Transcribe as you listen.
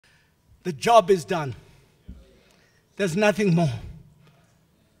The job is done. There's nothing more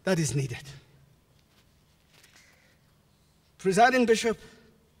that is needed. Presiding Bishop,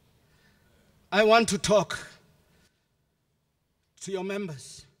 I want to talk to your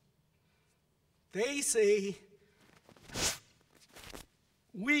members. They say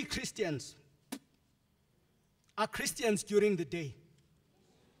we Christians are Christians during the day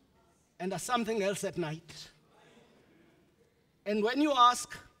and are something else at night. And when you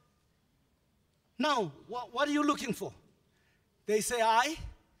ask, now, what are you looking for? They say,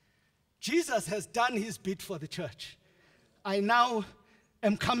 Jesus has done his bit for the church. I now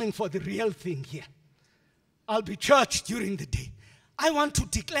am coming for the real thing here. I'll be church during the day. I want to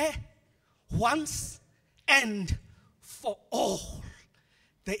declare once and for all,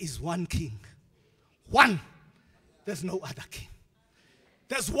 there is one king. One. There's no other king.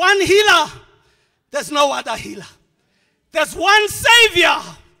 There's one healer. There's no other healer. There's one savior,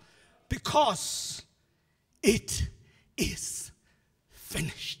 because it is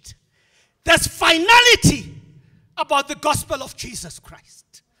finished. There's finality about the gospel of Jesus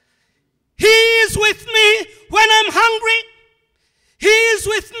Christ. He is with me when I'm hungry. He is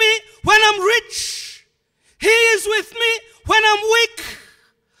with me when I'm rich. He is with me when I'm weak.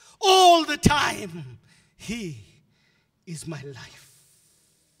 All the time, he is my life.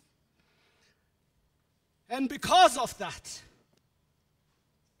 And because of that,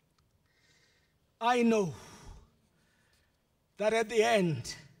 I know that at the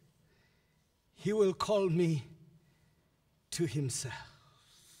end, he will call me to himself.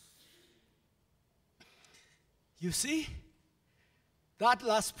 You see, that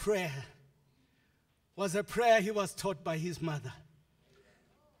last prayer was a prayer he was taught by his mother.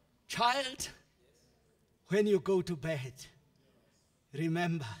 Child, when you go to bed,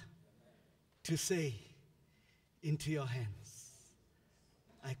 remember to say, into your hands,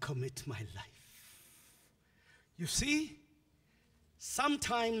 I commit my life. You see,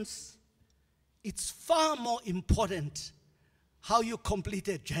 sometimes it's far more important how you complete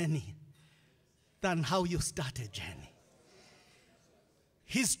a journey than how you start a journey.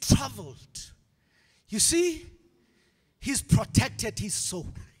 He's traveled. You see, he's protected his soul.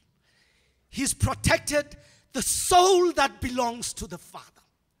 He's protected the soul that belongs to the Father.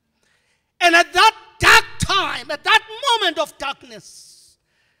 And at that dark time, at that moment of darkness,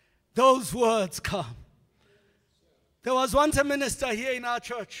 those words come. There was once a minister here in our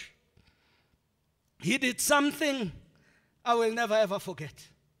church. He did something I will never ever forget.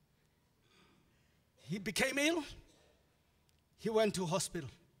 He became ill. He went to hospital.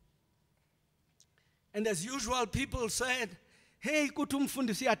 And as usual, people said, hey,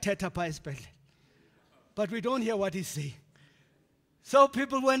 kutumfundisi athetha pa esibhedlele. But we don't hear what he's saying. So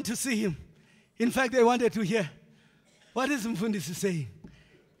people went to see him. In fact, they wanted to hear, what is Mfundisi saying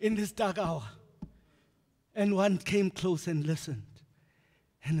in this dark hour? And one came close and listened.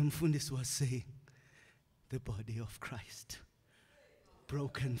 And Mfundisi was saying, the body of Christ,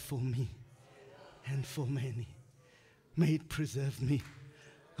 broken for me and for many, may it preserve me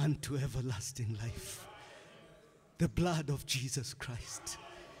unto everlasting life. The blood of Jesus Christ,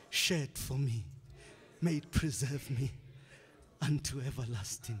 shed for me, may it preserve me unto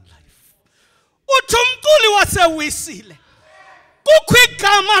everlasting life. Uthumculi wasewisile. Kukho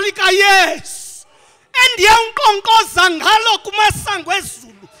igama lika Yesu. Endiyankonkoza ngalo kumasango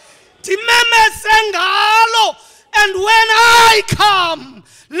ezulu. Ndimemeze ngalo. And when I come,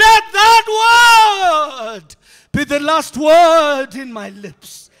 let that word be the last word in my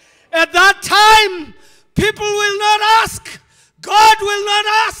lips. At that time, people will not ask, God will not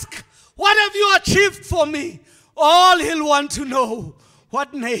ask, what have you achieved for me? All he'll want to know,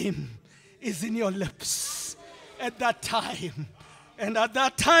 what name is in your lips at that time. And at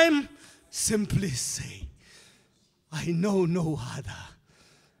that time, simply say, I know no other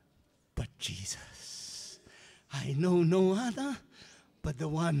but Jesus. I know no other but the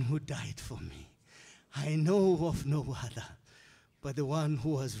one who died for me. I know of no other but the one who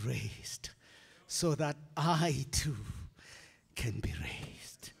was raised so that I too can be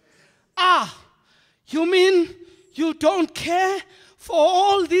raised. You mean you don't care for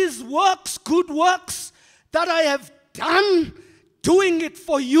all these works, good works that I have done, doing it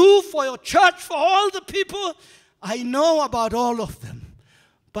for you, for your church, for all the people? I know about all of them,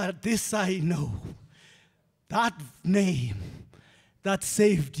 but this I know. That name that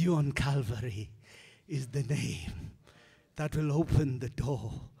saved you on Calvary is the name that will open the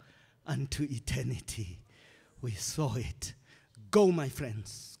door unto eternity. We saw it. Go, my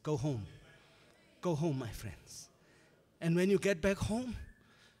friends. Go home. Go home, my friends. And when you get back home,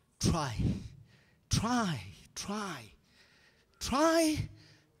 try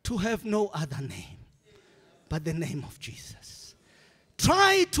to to have no other name but the name of Jesus.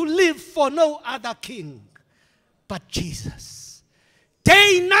 Try to live for no other king but Jesus.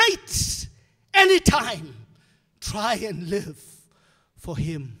 Day, night, anytime, try and live for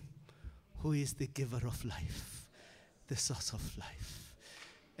him who is the giver of life, the source of life.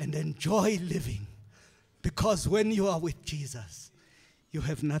 And enjoy living, because when you are with Jesus, you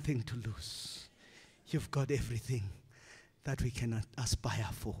have nothing to lose. You've got everything that we cannot aspire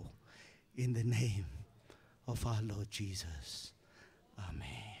for, in the name of our Lord Jesus. Amen.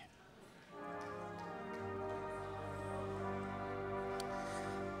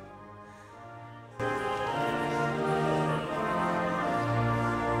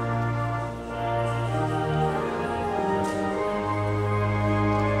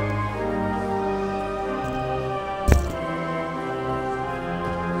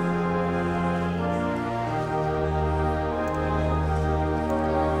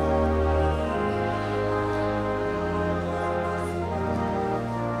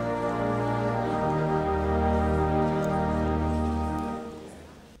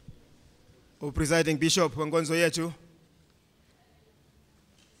 Presiding Bishop wenkonzo yethu,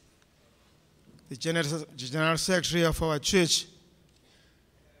 the General Secretary of our church,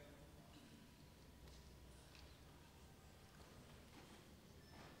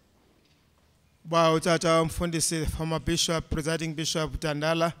 Utata Mfundisi, former Bishop, Presiding Bishop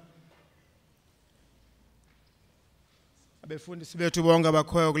Dandala, abefundisi bethu bonke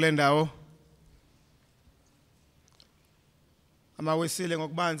bakhoyo kule ndawo, amawesile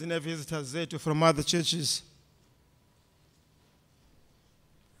ngokubanzi ne-visitors zethu from other churches.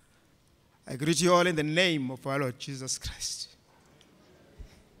 I greet you all in the name of our Lord Jesus Christ.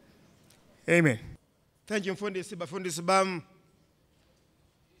 Amen. Thank you, Mfundisi, bafundisi bam.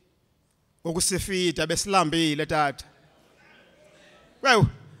 Ukusifita besilambile tata. Wewe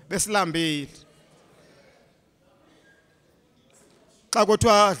besilambile. Xa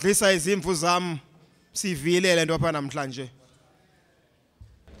kuthiwa dlisa izimvu zam sivilele nto apha namhlanje.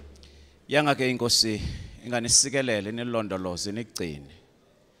 Yanga ke inkosi inganisikelele nilondoloze nigcine.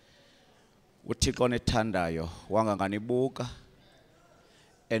 uThixo onethandayo wanganganibuka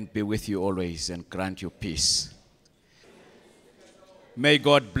and be with you always and grant you peace. May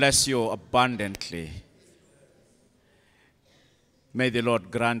God bless you abundantly. May the Lord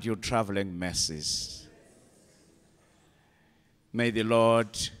grant you traveling mercies. May the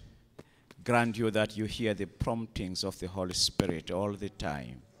Lord grant you that you hear the promptings of the Holy Spirit all the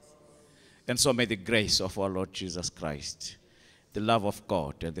time. And so may the grace of our Lord Jesus Christ, the love of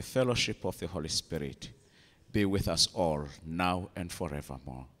God, and the fellowship of the Holy Spirit be with us all, now and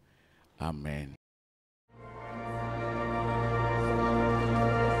forevermore. Amen.